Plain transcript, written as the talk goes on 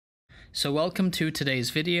So welcome to today's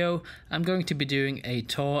video. I'm going to be doing a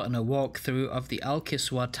tour and a walkthrough of the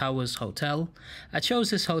Kiswah Towers Hotel. I chose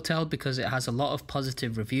this hotel because it has a lot of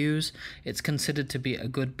positive reviews. It's considered to be a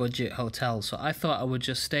good budget hotel, so I thought I would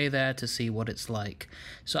just stay there to see what it's like.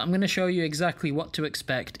 So I'm going to show you exactly what to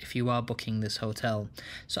expect if you are booking this hotel.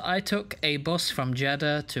 So I took a bus from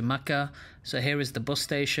Jeddah to Makkah. So here is the bus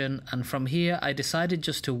station, and from here I decided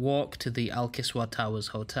just to walk to the Kiswah Towers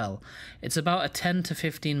Hotel. It's about a 10 to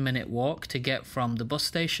 15 minute walk to get from the bus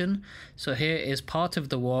station. So here is part of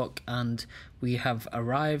the walk, and we have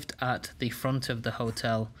arrived at the front of the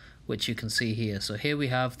hotel, which you can see here. So here we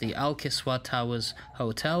have the Kiswah Towers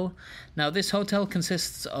Hotel. Now this hotel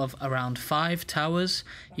consists of around 5 towers.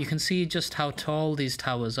 You can see just how tall these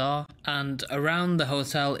towers are, and around the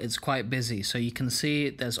hotel it's quite busy. So you can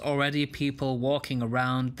see there's already people walking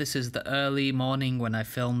around. This is the early morning when I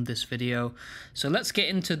filmed this video. So let's get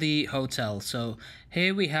into the hotel. So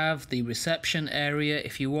here we have the reception area.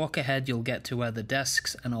 If you walk ahead, you'll get to where the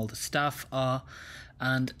desks and all the staff are.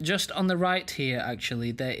 And just on the right here,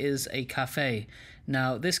 actually, there is a cafe.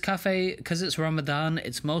 Now, this cafe, because it's Ramadan,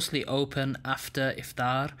 it's mostly open after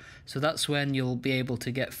iftar. So that's when you'll be able to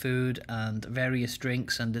get food and various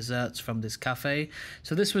drinks and desserts from this cafe.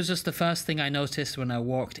 So this was just the first thing I noticed when I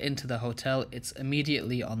walked into the hotel. It's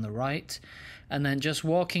immediately on the right. And then just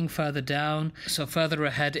walking further down, so further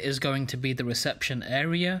ahead is going to be the reception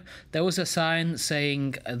area. There was a sign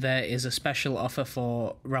saying there is a special offer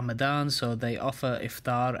for Ramadan, so they offer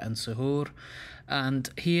iftar and suhoor. And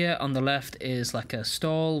here on the left is like a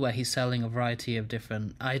stall where he's selling a variety of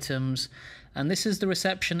different items. And this is the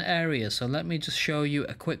reception area, so let me just show you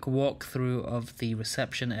a quick walkthrough of the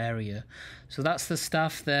reception area. So that's the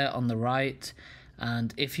staff there on the right.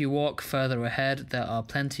 And if you walk further ahead, there are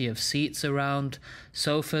plenty of seats around,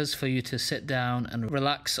 sofas for you to sit down and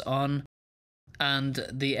relax on. And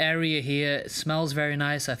the area here smells very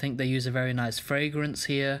nice. I think they use a very nice fragrance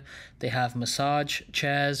here. They have massage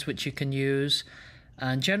chairs which you can use.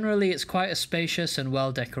 And generally it's quite a spacious and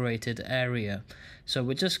well decorated area. So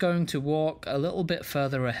we're just going to walk a little bit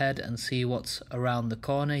further ahead and see what's around the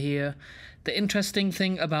corner here. The interesting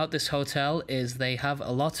thing about this hotel is they have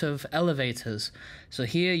a lot of elevators. So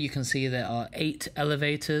here you can see there are 8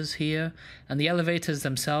 elevators here, and the elevators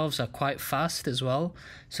themselves are quite fast as well.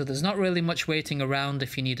 So there's not really much waiting around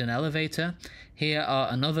if you need an elevator. Here are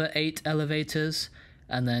another 8 elevators,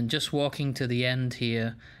 and then just walking to the end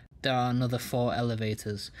here, there are another 4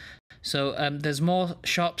 elevators. So there's more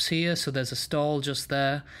shops here, so there's a stall just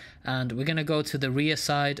there, and we're going to go to the rear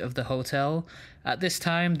side of the hotel. At this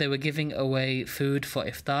time they were giving away food for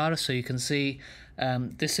iftar, so you can see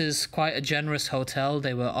this is quite a generous hotel.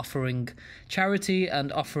 They were offering charity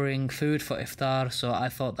and offering food for iftar, so I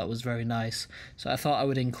thought that was very nice. So I thought I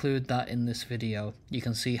would include that in this video. You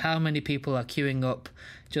can see how many people are queuing up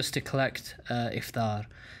just to collect iftar.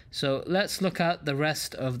 So let's look at the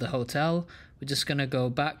rest of the hotel. We're just going to go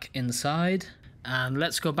back inside. And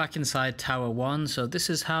let's go back inside Tower 1. So this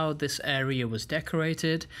is how this area was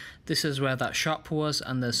decorated. This is where that shop was,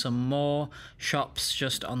 and there's some more shops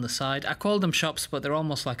just on the side. I call them shops, but they're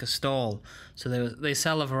almost like a stall. So they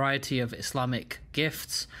sell a variety of Islamic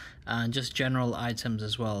gifts and just general items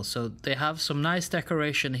as well. So they have some nice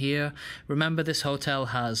decoration here. Remember, this hotel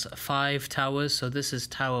has 5 towers, so this is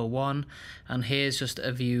Tower 1, and here's just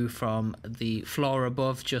a view from the floor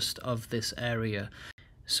above just of this area.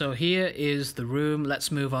 So here is the room. Let's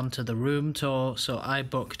move on to the room tour. So I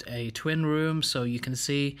booked a twin room, so you can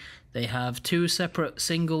see they have 2 separate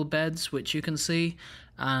single beds, which you can see,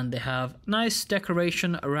 and they have nice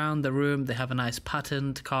decoration around the room. They have a nice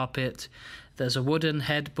patterned carpet. There's a wooden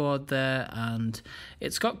headboard there, and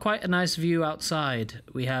it's got quite a nice view outside.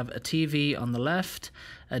 We have a TV on the left,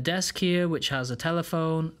 a desk here which has a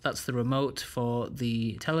telephone. That's the remote for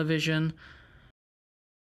the television.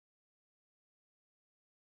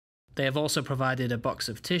 They have also provided a box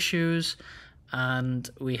of tissues, and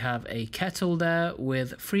we have a kettle there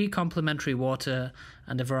with free complimentary water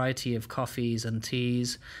and a variety of coffees and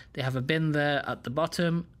teas. They have a bin there at the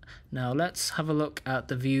bottom. Now let's have a look at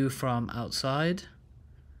the view from outside.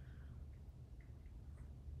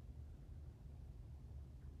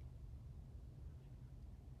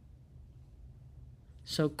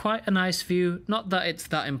 So quite a nice view. Not that it's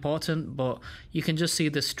that important, but you can just see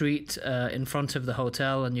the street in front of the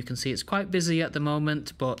hotel, and you can see it's quite busy at the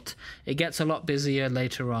moment, but it gets a lot busier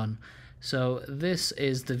later on. So this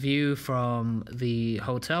is the view from the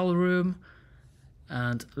hotel room,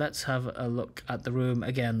 and let's have a look at the room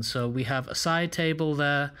again. So we have a side table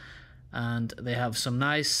there, and they have some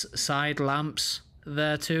nice side lamps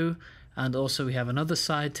there too, and also we have another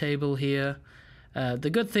side table here. The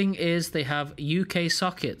good thing is they have UK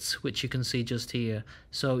sockets, which you can see just here.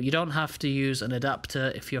 So you don't have to use an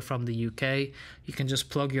adapter if you're from the UK. You can just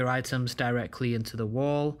plug your items directly into the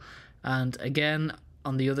wall. And again,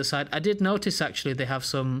 on the other side, I did notice actually they have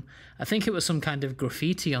some, I think it was some kind of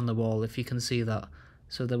graffiti on the wall, if you can see that.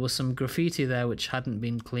 So there was some graffiti there which hadn't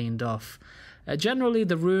been cleaned off. Generally,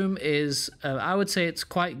 the room is, I would say it's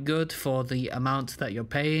quite good for the amount that you're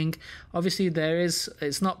paying. Obviously,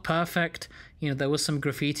 it's not perfect. You know, there was some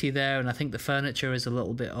graffiti there, and I think the furniture is a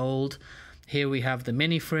little bit old. Here we have the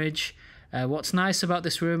mini fridge. What's nice about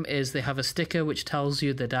this room is they have a sticker which tells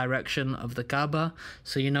you the direction of the Kaaba,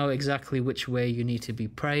 so you know exactly which way you need to be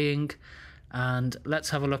praying. And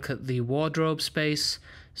let's have a look at the wardrobe space.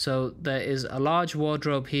 So there is a large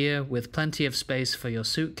wardrobe here with plenty of space for your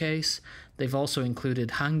suitcase. They've also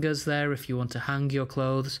included hangers there if you want to hang your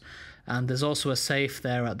clothes. And there's also a safe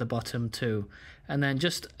there at the bottom too. And then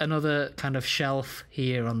just another kind of shelf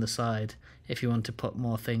here on the side if you want to put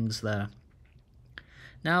more things there.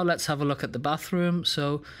 Now let's have a look at the bathroom.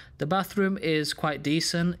 So the bathroom is quite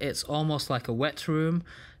decent. It's almost like a wet room.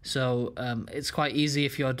 So it's quite easy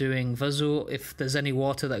if you're doing wuzu. If there's any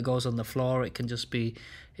water that goes on the floor,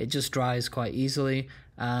 it just dries quite easily.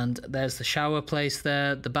 And there's the shower place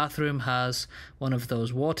there. The bathroom has one of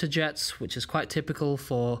those water jets, which is quite typical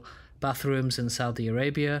for bathrooms in Saudi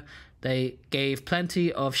Arabia. They gave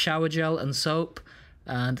plenty of shower gel and soap,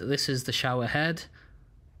 and this is the shower head.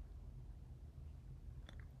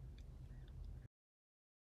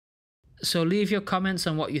 So leave your comments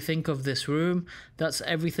on what you think of this room. That's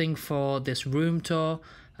everything for this room tour,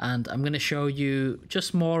 and I'm going to show you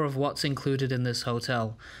just more of what's included in this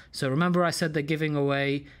hotel. So remember I said they're giving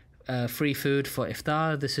away free food for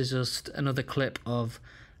iftar. This is just another clip of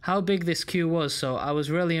how big this queue was. So I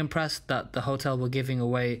was really impressed that the hotel were giving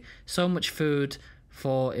away so much food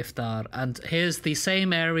for iftar. And here's the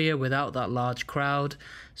same area without that large crowd.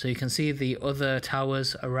 So you can see the other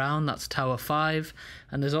towers around. That's Tower 5.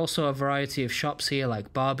 And there's also a variety of shops here,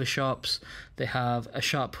 like barber shops. They have a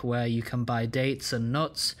shop where you can buy dates and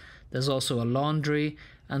nuts. There's also a laundry.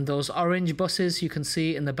 And those orange buses you can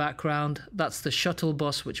see in the background, that's the shuttle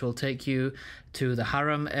bus which will take you to the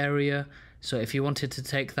Haram area. So if you wanted to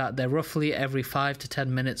take that, they're roughly every 5 to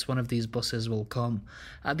 10 minutes one of these buses will come.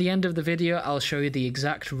 At the end of the video, I'll show you the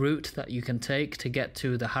exact route that you can take to get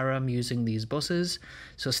to the Haram using these buses.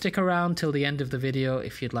 So stick around till the end of the video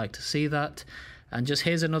if you'd like to see that. And just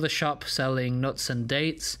here's another shop selling nuts and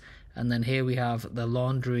dates. And then here we have the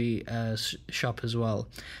laundry shop as well.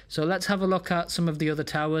 So let's have a look at some of the other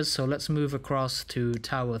towers. So let's move across to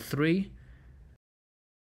Tower 3.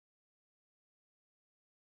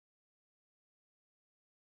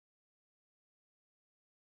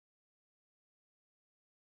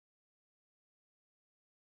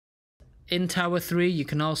 In Tower 3, you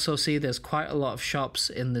can also see there's quite a lot of shops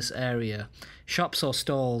in this area. Shops or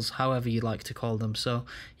stalls, however you like to call them. So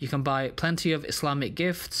you can buy plenty of Islamic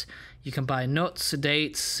gifts. You can buy nuts,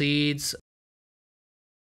 dates, seeds.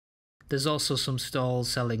 There's also some stalls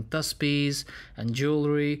selling tasbihs and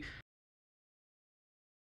jewellery.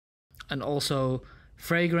 And also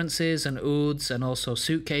fragrances and ouds, and also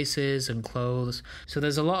suitcases and clothes. So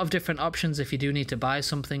there's a lot of different options if you do need to buy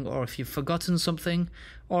something, or if you've forgotten something,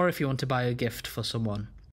 or if you want to buy a gift for someone.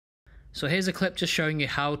 So here's a clip just showing you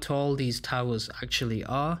how tall these towers actually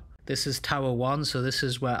are. This is Tower 1, so this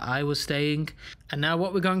is where I was staying. And now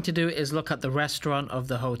what we're going to do is look at the restaurant of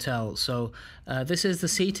the hotel. So this is the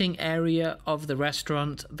seating area of the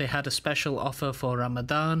restaurant. They had a special offer for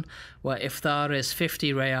Ramadan, where iftar is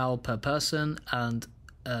 50 real per person and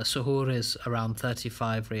suhoor is around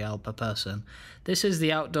 35 real per person. This is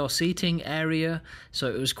the outdoor seating area, so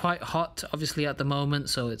it was quite hot obviously at the moment,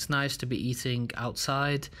 so it's nice to be eating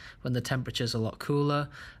outside when the temperature's a lot cooler.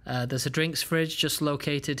 There's a drinks fridge just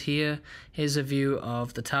located here. Here's a view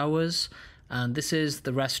of the towers, and this is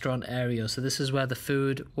the restaurant area, so this is where the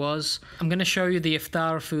food was. I'm going to show you the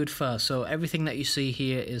iftar food first. So everything that you see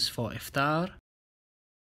here is for iftar.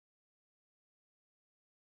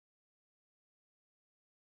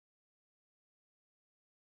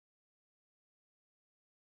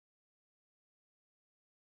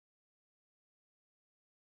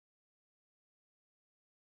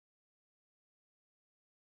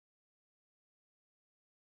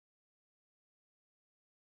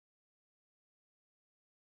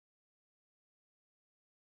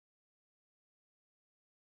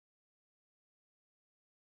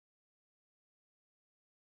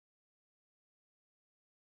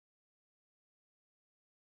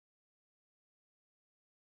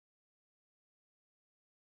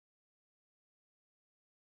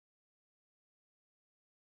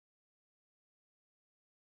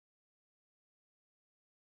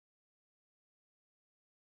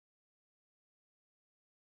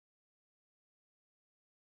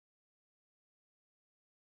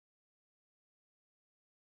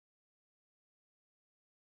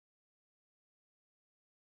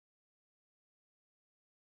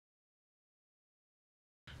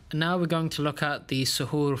 And now we're going to look at the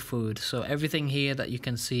suhoor food. So everything here that you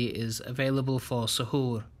can see is available for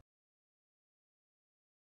suhoor.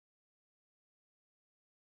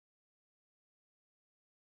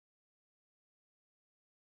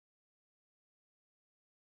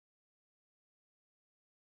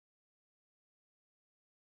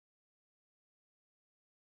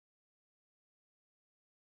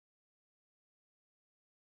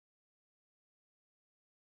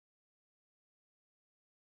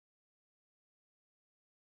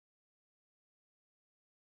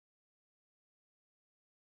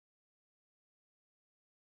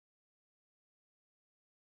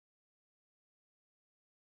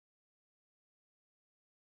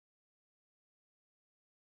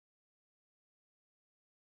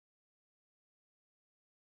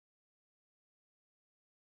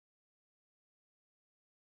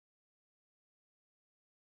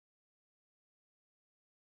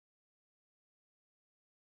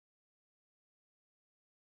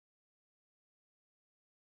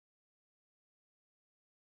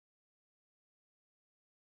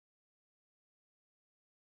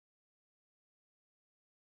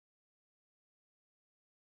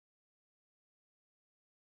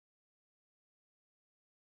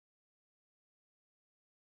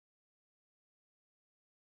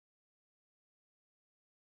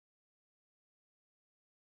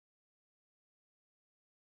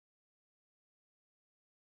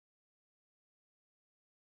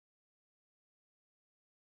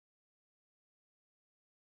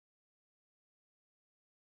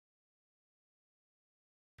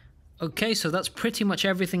 Okay, so that's pretty much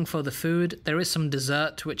everything for the food. There is some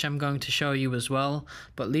dessert which I'm going to show you as well,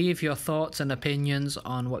 but leave your thoughts and opinions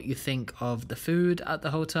on what you think of the food at the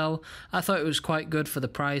hotel. I thought it was quite good for the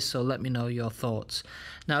price, so let me know your thoughts.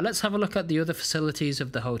 Now let's have a look at the other facilities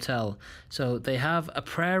of the hotel. So they have a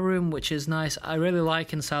prayer room, which is nice. I really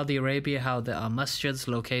like in Saudi Arabia how there are masjids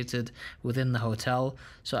located within the hotel.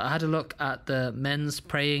 So I had a look at the men's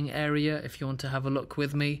praying area if you want to have a look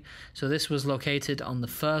with me. So this was located on the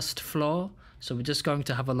first floor. So we're just going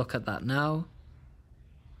to have a look at that now.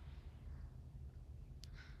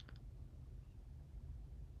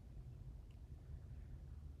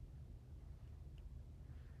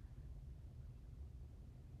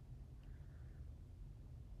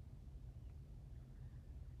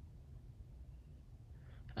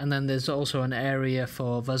 And then there's also an area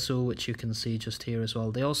for wuzu, which you can see just here as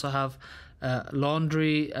well. They also have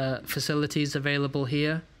laundry facilities available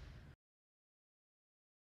here.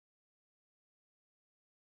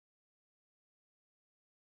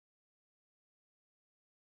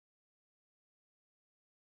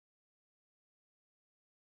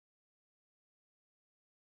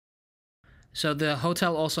 So the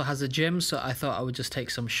hotel also has a gym, so I thought I would just take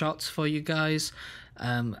some shots for you guys.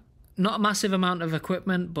 Not a massive amount of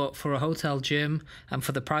equipment, but for a hotel gym and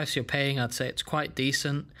for the price you're paying, I'd say it's quite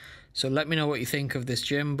decent. So let me know what you think of this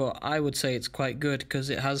gym, but I would say it's quite good because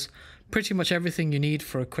it has pretty much everything you need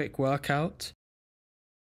for a quick workout.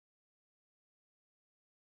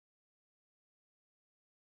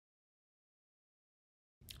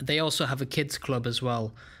 They also have a kids club as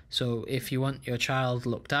well. So if you want your child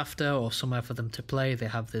looked after or somewhere for them to play, they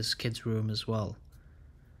have this kids room as well.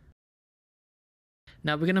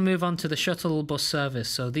 Now we're going to move on to the shuttle bus service.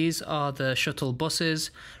 So these are the shuttle buses.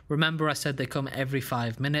 Remember I said they come every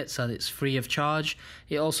 5 minutes and it's free of charge.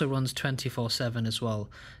 It also runs 24/7 as well.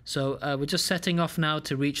 So we're just setting off now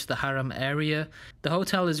to reach the Haram area. The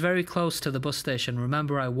hotel is very close to the bus station.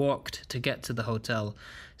 Remember I walked to get to the hotel.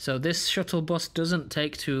 So this shuttle bus doesn't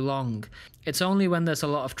take too long. It's only when there's a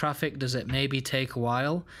lot of traffic does it maybe take a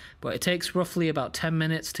while, but it takes roughly about 10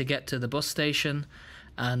 minutes to get to the bus station.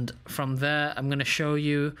 And from there I'm going to show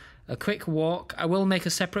you a quick walk. I will make a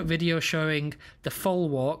separate video showing the full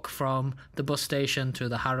walk from the bus station to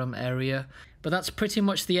the Haram area. But that's pretty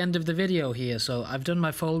much the end of the video here. So I've done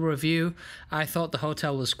my full review. I thought the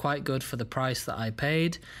hotel was quite good for the price that I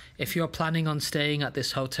paid. If you're planning on staying at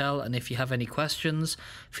this hotel and if you have any questions,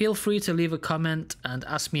 feel free to leave a comment and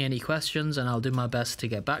ask me any questions and I'll do my best to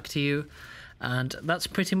get back to you. And that's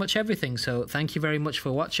pretty much everything. So thank you very much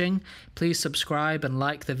for watching. Please subscribe and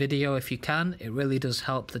like the video if you can. It really does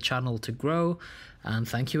help the channel to grow. And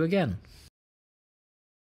thank you again.